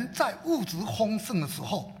人在物质丰盛的时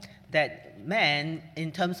候， that man,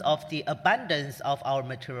 in terms of the abundance of our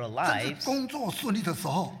material 甚至 lives, 工作顺利的时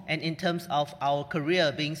候， and in terms of our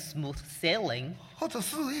career being smooth sailing, 或者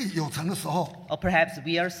事业有成的时候， or perhaps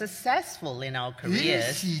we are successful in our 也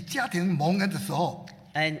careers, 许家庭蒙恩的时候，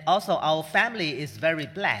 and also our family is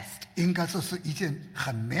very blessed. 应该这是一件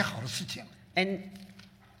很美好的事情。 And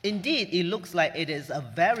indeed, it looks like it is a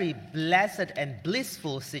very blessed and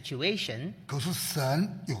blissful situation, 可是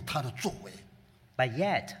神有他的作为， but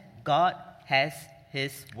yet God has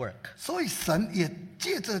His work. 所以神也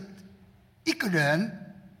借着一个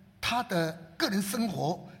人他的个人生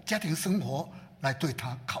活、家庭生活来对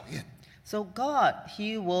他考验。 So God,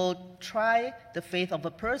 He will try the faith of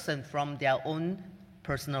a person from their own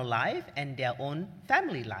personal life and their own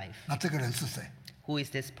family life. 那这个人是谁？ Who is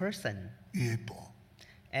this person? 约伯。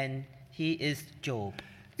 And he is Job.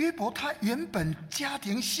 约伯他原本家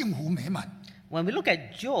庭幸福美满， When we look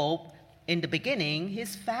at Job, in the beginning,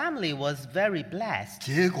 his family was very blessed.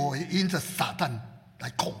 结果也因着撒旦来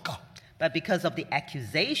控告， But because of the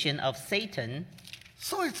accusation of Satan,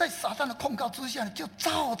 所以在撒旦的控告之下，就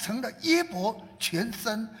造成了约伯全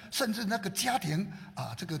身甚至那个家庭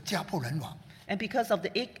这个家破人亡。 and because of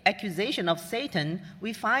the accusation of Satan,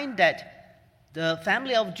 we find that the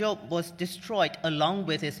family of Job was destroyed along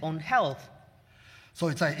with his own health. 所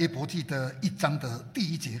以在约伯记的1章的第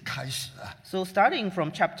1节开始So starting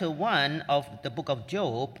from chapter 1 of the book of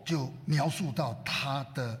Job, 就描述到他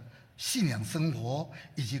的信仰生活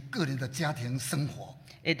以及个人的家庭生活。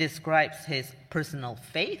 it describes his personal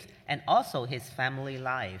faith and also his family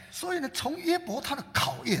life. 所以呢，从约伯他的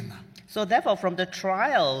考验So therefore, from the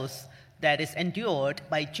trials that is endured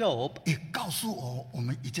by Job, 也告诉我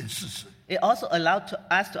们一件事实： it also allowed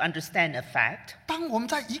us to understand a fact 当我们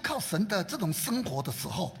在依靠神的这种生活的时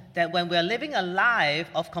候， that when we are living a life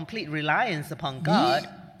of complete reliance upon God,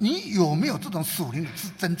 你有没有这种属灵的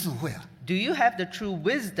真智慧啊？ do you have the true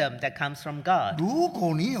wisdom that comes from God? 如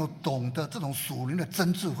果你有懂得这种属灵的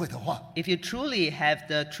真智慧的话， If you truly have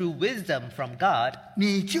the true wisdom from God,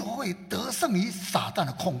 你就会得胜于撒旦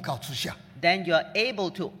的控告之下。 then you are able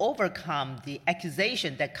to overcome the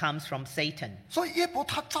accusation that comes from Satan. 所以约伯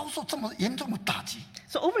他遭受这么严重的打击，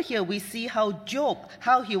 So over here we see how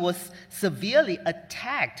how he was severely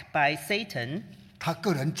attacked by Satan, 他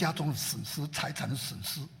个人家中的损失、财产的损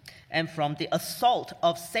失， and from the assault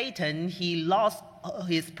of Satan, he lost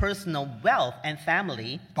his personal wealth and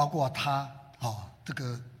family, 包括他这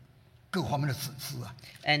个各方面的损失啊。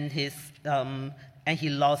 and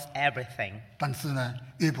he lost everything. 但是呢，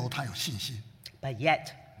约伯他有信心， But yet,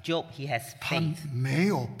 Job, he has 他 faith, 没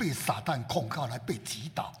有被撒旦控告来被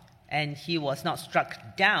击倒， and he was not struck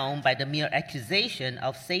down by the mere accusation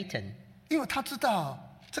of Satan, 因为他知道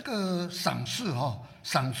这个赏赐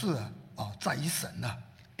在于神啊。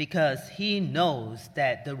 because he knows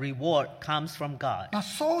that the reward comes from God, 那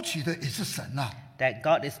收取的也是神啊。 that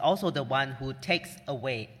God is also the one who takes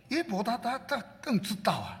away. 约伯他更知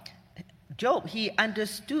道啊， Job, he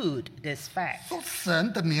understood this fact, 说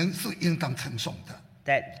神的名是应当称颂的。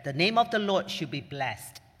 that the name of the Lord should be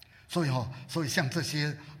blessed. 所以像这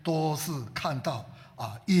些都是看到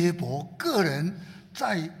约伯个人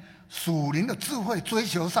在属灵的智慧追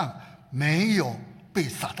求上没有被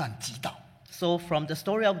撒旦击倒。 So from the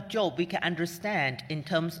story of Job, we can understand in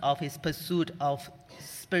terms of his pursuit of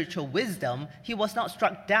spiritual wisdom, he was not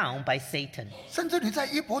struck down by Satan. 甚至你在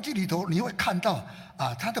约伯记里头，你会看到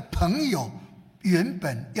他的朋友原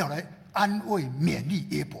本要来安慰勉励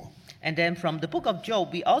约伯， And then from the book of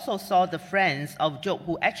Job, we also saw the friends of Job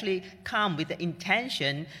who actually come with the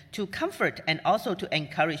intention to comfort and also to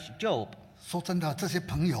encourage Job. 说真的，这些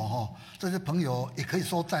朋友也可以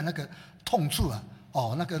说在那个痛处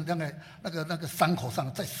那个伤口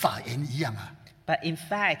上在撒盐一样啊。But in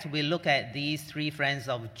fact, we look at these three friends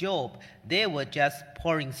of Job, they were just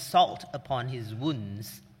pouring salt upon his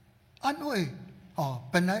wounds. 安慰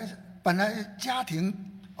本来家庭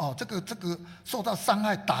这个受到伤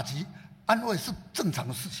害打击，安慰是正常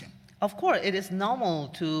的事情。Of course, it is normal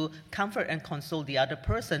to comfort and console the other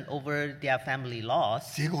person over their family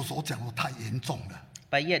loss. 结果所讲的太严重了。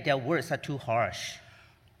But yet their words are too harsh.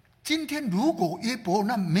 今天如果约伯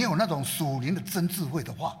没有那种属灵的真智慧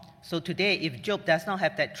的话， So today, if Job does not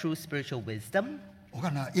have that true spiritual wisdom, 我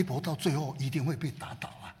看约伯到最后一定会被打倒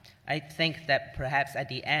啊。I think that perhaps at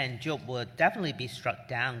the end, Job will definitely be struck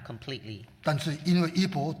down completely. 但是因为约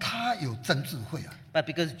伯他有真智慧啊， But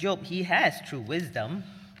because Job, he has true wisdom,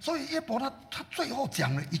 所以约伯他最后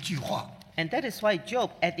讲了一句话， and that is why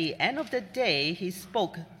Job, at the end of the day, he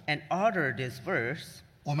spoke and uttered this verse.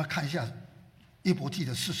 我们看一下约伯记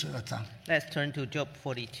的42章 Let's turn to Job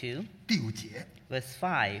 42, 第5节， verse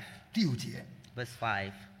 5. 第5节， Verse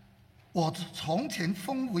 5. 我从前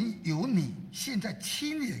风闻有你，现在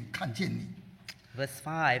亲眼看见你。 Verse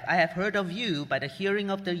 5. I have heard of you by the hearing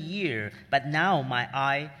of the ear, but now my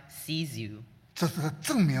eye sees you. 这是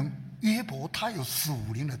证明约伯他有属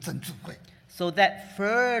灵的真智慧。 So that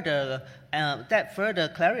further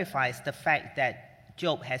clarifies the fact that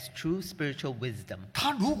Job has true spiritual wisdom.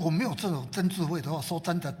 他如果没有这种真智慧的话，说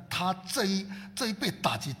真的，他这一被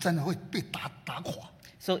打击，真的会被打垮。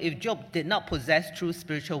 So if Job did not possess true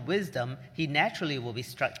spiritual wisdom, he naturally will be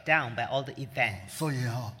struck down by all the events. 所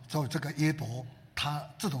以这个约伯，他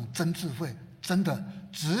这种真智慧，真的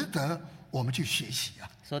值得我们去学习啊。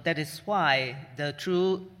 So that is why the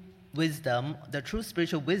true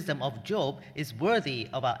spiritual wisdom of Job is worthy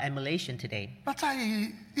of our emulation today. 那在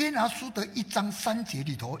约拿书的1章3节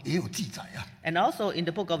里头也有记载啊。 And also in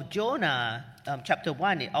the book of Jonah, chapter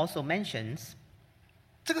 1, it also mentions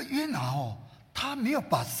这个约拿他没有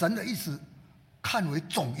把神的意思看为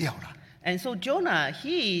重要了。 And so Jonah,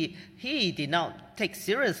 he did not take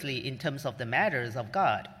seriously in terms of the matters of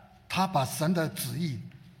God. 他把神的旨意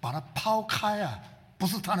把它抛开啊，不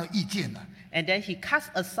是他的意见啊。 And then he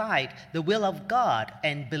cast aside the will of God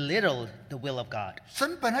and belittled the will of God.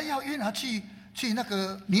 神本来要约拿去那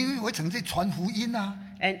个尼尼微城去传福音啊，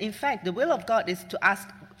 And in fact, the will of God is to ask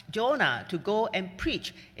Jonah to go and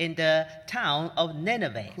preach in the town of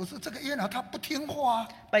Nineveh. 可是这个约拿他不听话啊，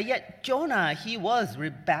 But yet Jonah, he was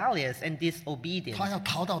rebellious and disobedient. 他要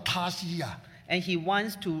逃到他西呀， And he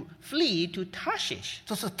wants to flee to Tarshish.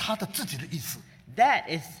 这是他的自己的意思。 That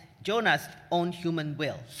is Jonah's own human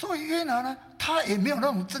will. 所以约拿呢，他也没有那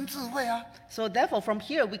种真智慧啊。 So therefore, from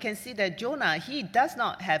here we can see that Jonah, he does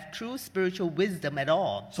not have true spiritual wisdom at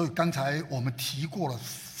all. 所以刚才我们提过了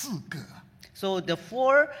4个啊。 So the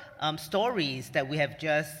four stories that we have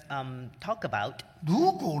just talked about,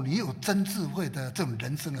 如果你有真智慧的这种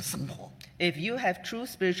人生的生活， if you have true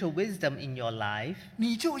spiritual wisdom in your life,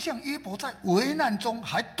 你就像约伯在危难中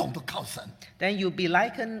还懂得靠神。 then you'll be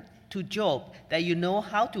likened to Job, that you know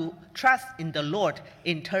how to trust in the Lord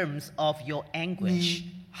in terms of your anguish.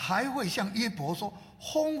 你还会像约伯说：“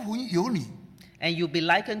风闻有你， And you'll be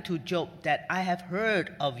likened to Job, that I have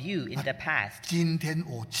heard of you in the past, 今天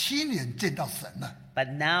我亲眼见到神了。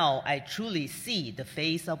 but now I truly see the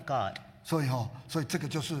face of God. ”所以这个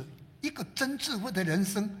就是一个真智慧的人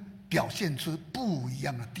生表现出不一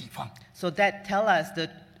样的地方。 So that tells us the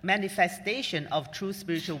manifestation of true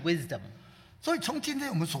spiritual wisdom. 所以从今天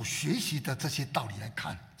我们所学习的这些道理来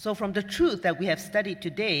看， So from the truth that we have studied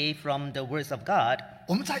today from the words of God,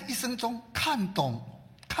 我们在一生中看懂、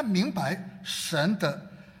看明白神的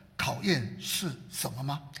考验是什么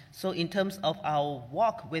吗？ so in terms of our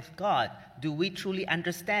walk with God, do we truly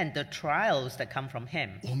understand the trials that come from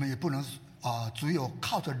Him? 我们也不能只有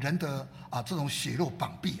靠着人的这种血肉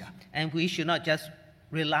膀臂啊。 And we should not just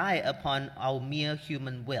rely upon our mere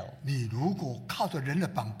human will. 你如果靠着人的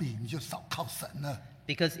膀臂，你就少靠神了。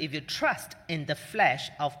 Because if you trust in the flesh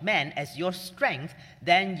of man as your strength,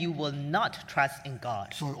 then you will not trust in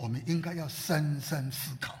God. 所以我们应该要深深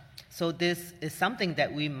思考。 So this is something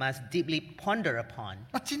that we must deeply ponder upon.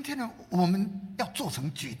 那今天呢，我们要做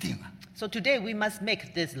成决定啊。 So today we must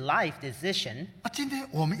make this life decision. 今天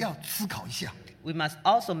我们要思考一下， We must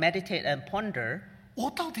also meditate and ponder,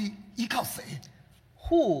 我到底依靠谁？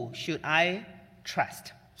 who should I trust?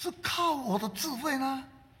 是靠我的智慧呢，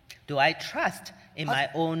 Do I trust in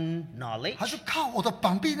my own 还是 knowledge? 靠我的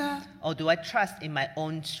膀臂呢？ Or do I trust in my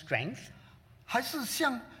own strength? 还是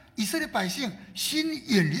像以色列百姓心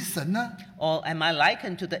远离神呢？ Or am I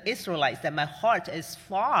likened to the Israelites that my heart is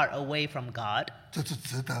far away from God? 这是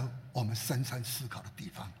值得我们深深思考的地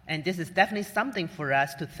方。 And this is definitely something for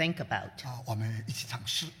us to think about. 我们一起唱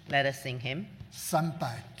诗 Let us sing him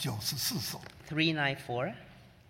 394首。 394.